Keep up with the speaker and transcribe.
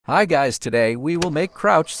Hi guys, today we will make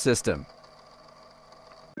crouch system.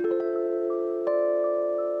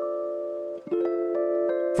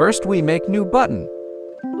 First we make new button.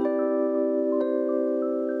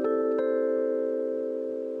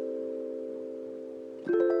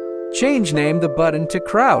 Change name the button to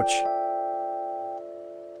crouch.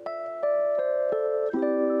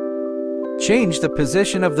 Change the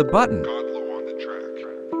position of the button.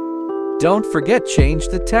 Don't forget change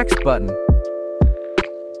the text button.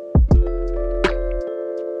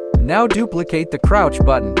 Now duplicate the crouch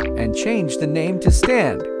button and change the name to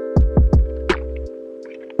stand.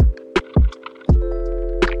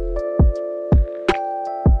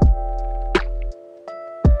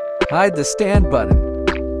 Hide the stand button.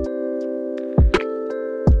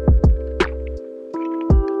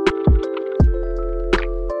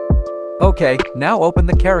 Okay, now open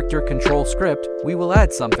the character control script. We will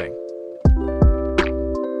add something.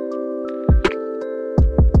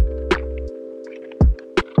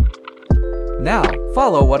 Now,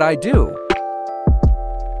 follow what I do.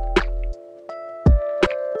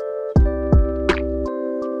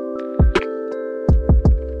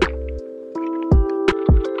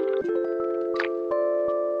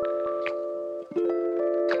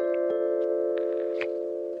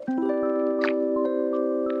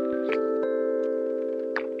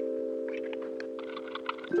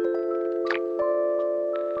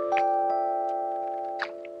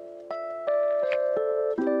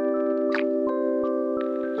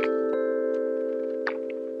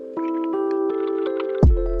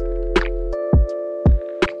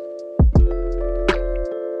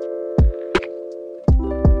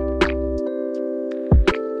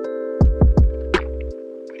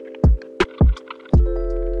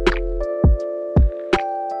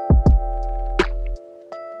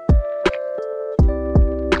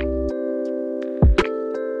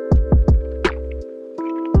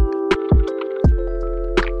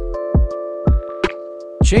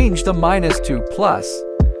 Change the minus to plus.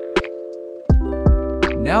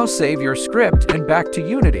 Now save your script and back to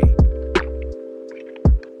Unity.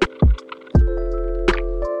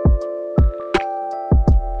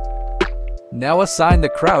 Now assign the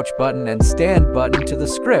crouch button and stand button to the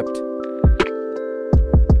script.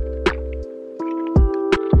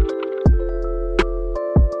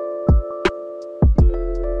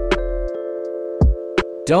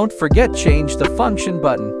 Don't forget change the function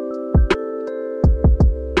button.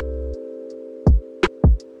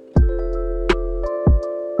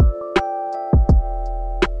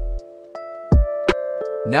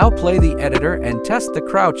 Now play the editor and test the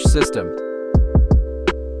crouch system.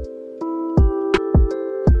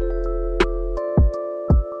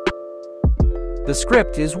 The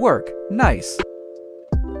script is work. Nice.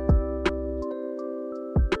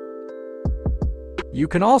 You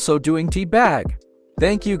can also doing debug.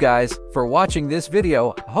 Thank you guys for watching this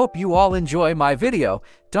video. Hope you all enjoy my video.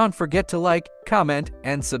 Don't forget to like, comment,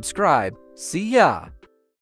 and subscribe. See ya!